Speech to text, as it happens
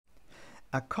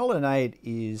A colonnade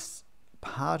is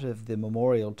part of the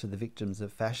memorial to the victims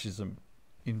of fascism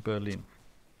in Berlin.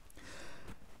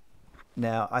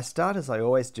 Now, I start, as I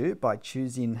always do, by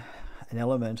choosing an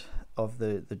element of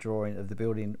the drawing of the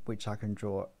building which I can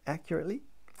draw accurately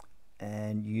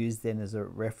and use then as a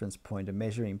reference point, a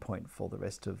measuring point for the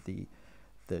rest of the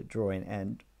drawing.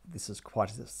 And this is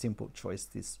quite a simple choice,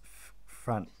 this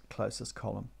front closest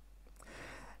column.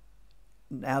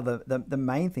 Now, the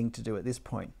main thing to do at this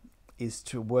point is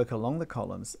to work along the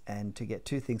columns and to get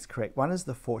two things correct. One is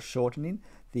the foreshortening,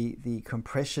 the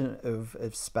compression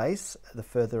of space the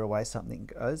further away something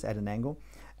goes at an angle.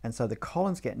 And so the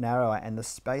columns get narrower and the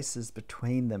spaces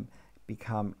between them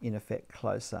become, in effect,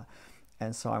 closer.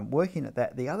 And so I'm working at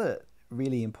that. The other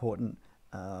really important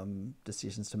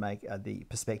decisions to make are the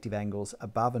perspective angles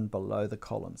above and below the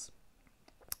columns.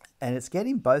 And it's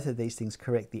getting both of these things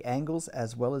correct, the angles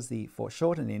as well as the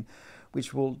foreshortening,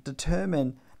 which will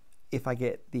determine if I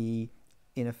get the,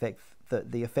 in effect,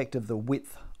 the effect of the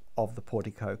width of the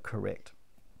portico correct.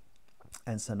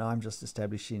 And so now I'm just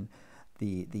establishing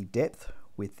the depth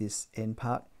with this end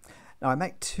part. Now I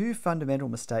make two fundamental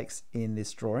mistakes in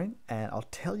this drawing, and I'll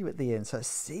tell you at the end, so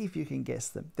see if you can guess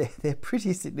them. They're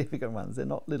pretty significant ones, they're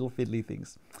not little fiddly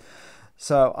things.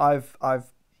 So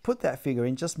I've put that figure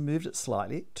in, just moved it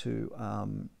slightly to,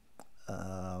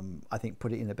 I think,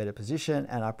 put it in a better position,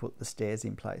 and I put the stairs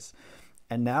in place.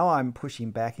 And now I'm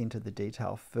pushing back into the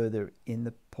detail further in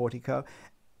the portico.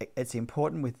 It's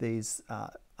important with these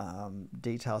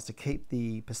details to keep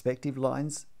the perspective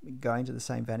lines going to the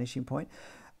same vanishing point.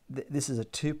 This is a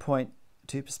two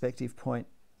perspective point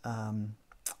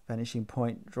vanishing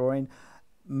point drawing.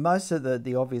 Most of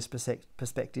the obvious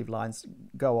perspective lines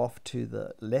go off to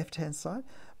the left hand side,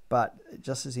 but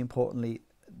just as importantly,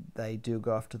 they do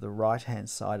go off to the right hand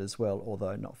side as well,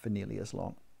 although not for nearly as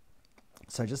long.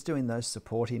 So just doing those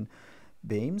supporting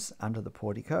beams under the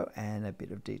portico and a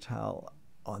bit of detail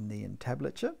on the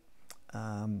entablature,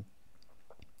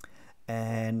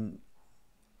 and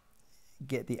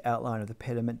get the outline of the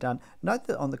pediment done. Note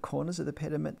that on the corners of the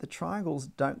pediment, the triangles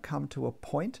don't come to a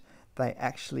point. They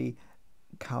actually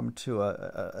come to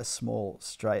a small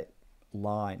straight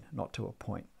line, not to a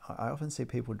point. I often see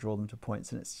people draw them to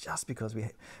points, and it's just because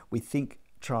we think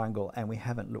triangle and we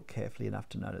haven't looked carefully enough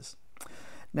to notice.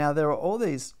 Now there are all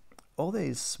these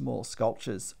small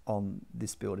sculptures on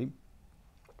this building,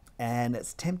 and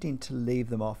it's tempting to leave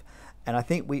them off. And I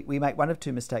think we make one of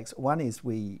two mistakes. One is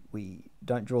we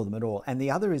don't draw them at all, and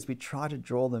the other is we try to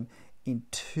draw them in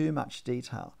too much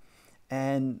detail.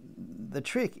 And the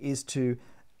trick is to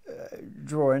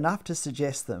draw enough to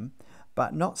suggest them,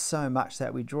 but not so much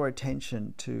that we draw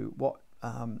attention to what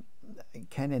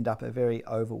can end up a very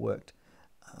overworked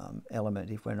element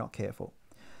if we're not careful.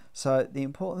 So the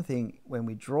important thing when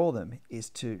we draw them is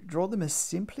to draw them as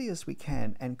simply as we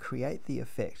can and create the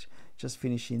effect, just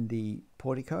finishing the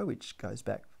portico, which goes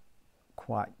back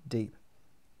quite deep.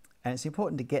 And it's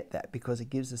important to get that because it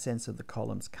gives a sense of the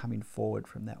columns coming forward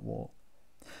from that wall.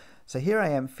 So here I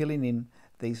am filling in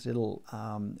these little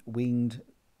winged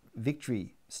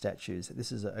victory statues.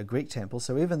 This is a Greek temple,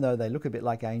 so even though they look a bit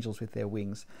like angels with their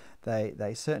wings,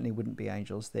 they certainly wouldn't be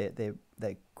angels.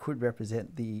 They could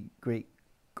represent the Greek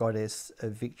goddess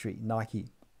of victory, Nike,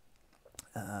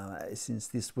 since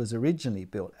this was originally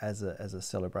built as a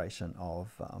celebration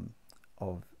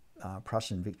of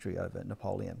Prussian victory over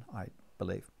Napoleon, I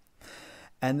believe.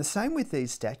 And the same with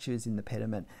these statues in the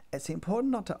pediment. It's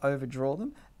important not to overdraw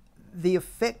them. The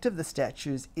effect of the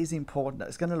statues is important.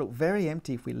 It's going to look very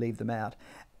empty if we leave them out,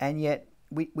 and yet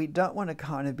we don't want to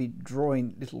kind of be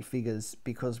drawing little figures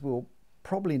because we'll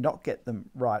probably not get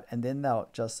them right, and then they'll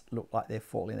just look like they're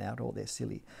falling out or they're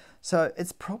silly. So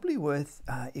it's probably worth,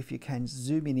 if you can,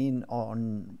 zooming in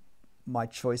on my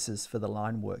choices for the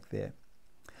line work there.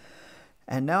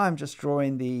 And now I'm just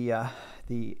drawing the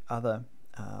other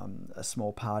a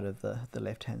small part of the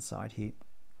left hand side here.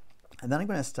 And then I'm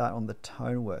going to start on the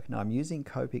tone work. Now I'm using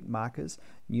Copic markers,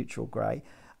 neutral grey.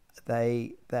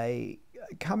 They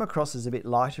come across as a bit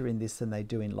lighter in this than they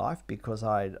do in life because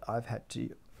I've had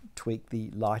to tweak the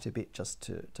light a bit just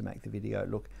to make the video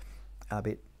look a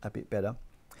bit better.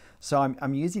 So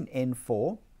I'm using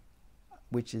N4,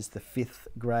 which is the 5th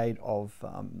grade of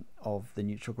the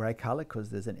neutral grey colour,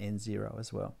 because there's an N0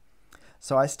 as well.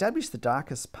 So I establish the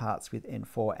darkest parts with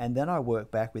N4, and then I work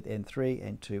back with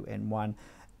N3, N2, N1,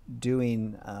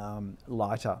 doing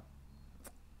lighter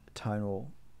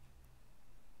tonal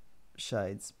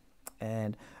shades.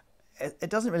 And it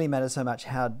doesn't really matter so much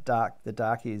how dark the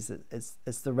dark is.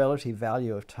 It's the relative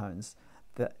value of tones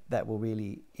that will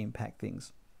really impact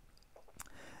things.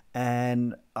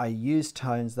 And I use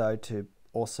tones though to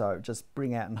also just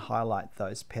bring out and highlight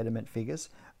those pediment figures.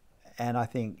 And I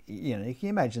think, you know, you can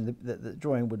imagine the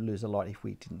drawing would lose a lot if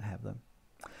we didn't have them.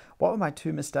 What were my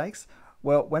two mistakes?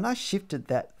 Well, when I shifted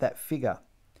that figure,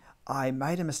 I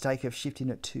made a mistake of shifting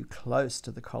it too close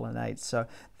to the colonnade. So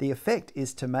the effect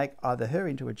is to make either her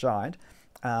into a giant,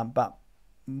 but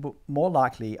more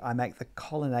likely I make the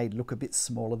colonnade look a bit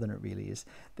smaller than it really is.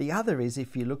 The other is,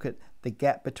 if you look at the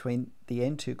gap between the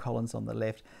end two columns on the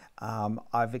left,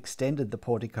 I've extended the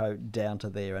portico down to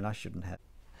there, and I shouldn't have.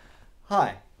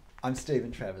 Hi, I'm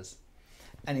Stephen Travers.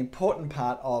 An important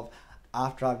part of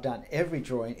after I've done every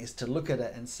drawing is to look at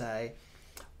it and say,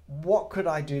 what could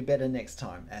I do better next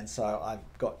time? And so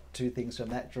I've got two things from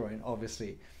that drawing,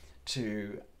 obviously,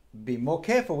 to be more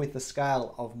careful with the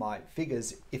scale of my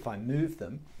figures if I move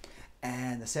them.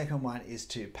 And the second one is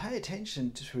to pay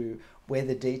attention to where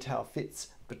the detail fits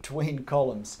between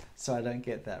columns so I don't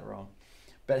get that wrong.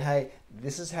 But hey,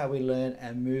 this is how we learn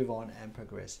and move on and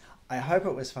progress. I hope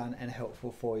it was fun and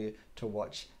helpful for you to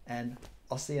watch, and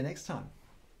I'll see you next time.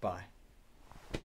 Bye.